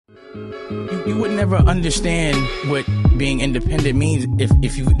You would never understand what being independent means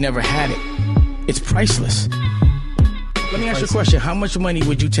if you never had it. It's priceless. Let me ask you a question. How much money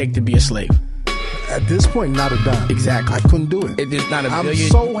would you take to be a slave? At this point, not a dime. Exactly. I couldn't do it. It's not a I'm billion.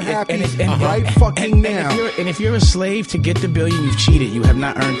 so happy right fucking now. And if you're a slave to get the billion, you've cheated. You have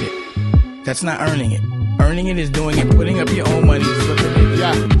not earned it. That's not earning it. Earning it is doing it, putting up your own money, flipping it.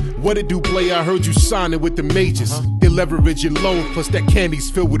 Yeah. What it do, play? I heard you signing with the majors. They leverage your loan, plus that candy's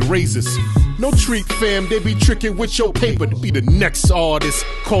filled with razors. No treat, fam, they be tricking with your paper to be the next artist.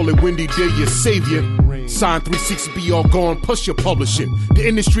 Call it Wendy, they're your savior. Sign 360, be all gone, plus your publishing. The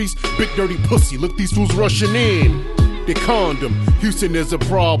industry's big dirty pussy, look these fools rushing in. They condom, Houston there's a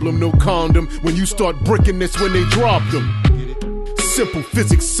problem, no condom. When you start bricking, that's when they drop them. Simple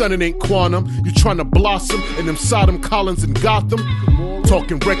physics, son, it ain't quantum. You tryna blossom in them Sodom, Collins, and Gotham.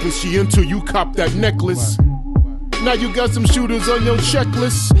 Talking reckless, she until you cop that necklace. Now you got some shooters on your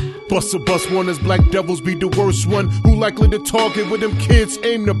checklist. Bust warners, black devils be the worst one. Who likely to target with them kids?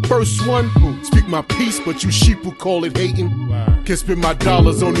 Aim the first one. Speak my peace, but you sheep will call it hating. Can spend my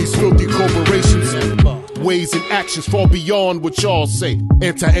dollars on these filthy corporations. Ways and actions fall beyond what y'all say.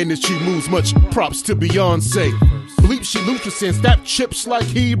 Anti-industry moves, much props to Beyonce. Bleep she Lutricin, snap chips like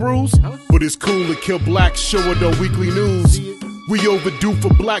Hebrews. But it's cool to kill blacks, show her the weekly news. We overdue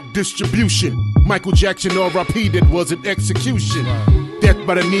for black distribution. Michael Jackson R.I.P. that was an execution. Death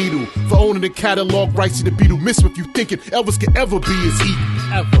by the needle for owning the catalog rights to the Beatles. Miss if you thinking Elvis could ever be his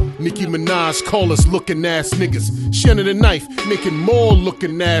equal. Nicki Minaj call us looking ass niggas. She under the knife making more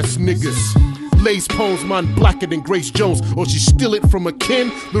looking ass niggas. Lace poems mine blacker than Grace Jones, or she steal it from a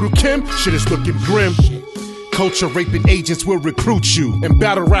kin. Little Kim, shit is looking grim. Culture raping agents will recruit you, and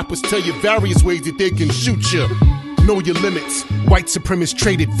battle rappers tell you various ways that they can shoot you. Know your limits. White supremacists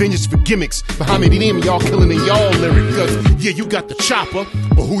traded vengeance for gimmicks. Behind me, y'all killing in y'all lyric. Cause yeah, you got the chopper,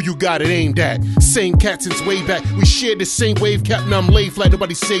 but who you got it aimed at? Same cat since way back. We shared the same wave cap, now I'm laid flat.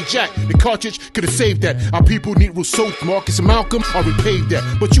 Nobody say jack. The cartridge could have saved that. Our people need Rousseau, Marcus, and Malcolm. I repaved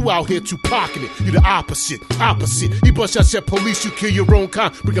that. But you out here Tupacing it. You the opposite. You bust out your police, you kill your own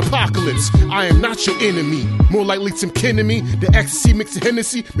kind. Bring apocalypse. I am not your enemy. More likely some kin to me. The ecstasy mixed with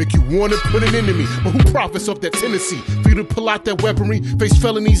Hennessy make you wanna put an enemy. But who profits off that tendency? For you to pull out that weaponry, face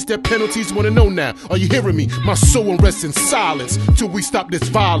felonies, their penalties, wanna know now. Are you hearing me? My soul rests in silence till we stop this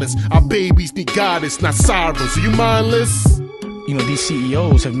violence. Our babies need guidance, not sirens. Are you mindless? You know, these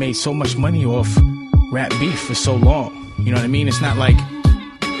CEOs have made so much money off rap beef for so long. You know what I mean? It's not like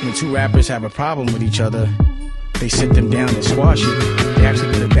when two rappers have a problem with each other, they sit them down and squash it. They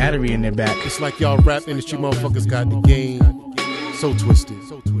actually put a battery in their back. It's like y'all rap industry motherfuckers got the game so twisted.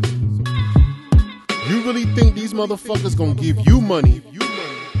 You really think these motherfuckers gonna give you money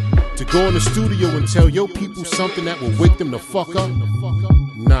to go in the studio and tell your people something that will wake them the fuck up?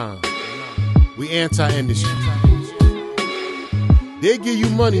 Nah. We anti-industry. They give you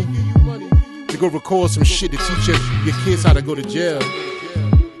money to go record some shit to teach your kids how to go to jail,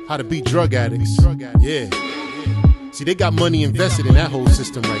 how to be drug addicts. Yeah. See, they got money invested in that whole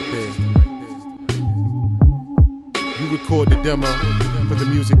system right there. You record the demo, put the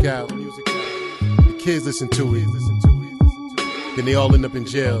music out. Kids listen to it, then they all end up in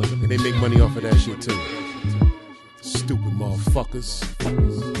jail and they make money off of that shit too. Stupid motherfuckers.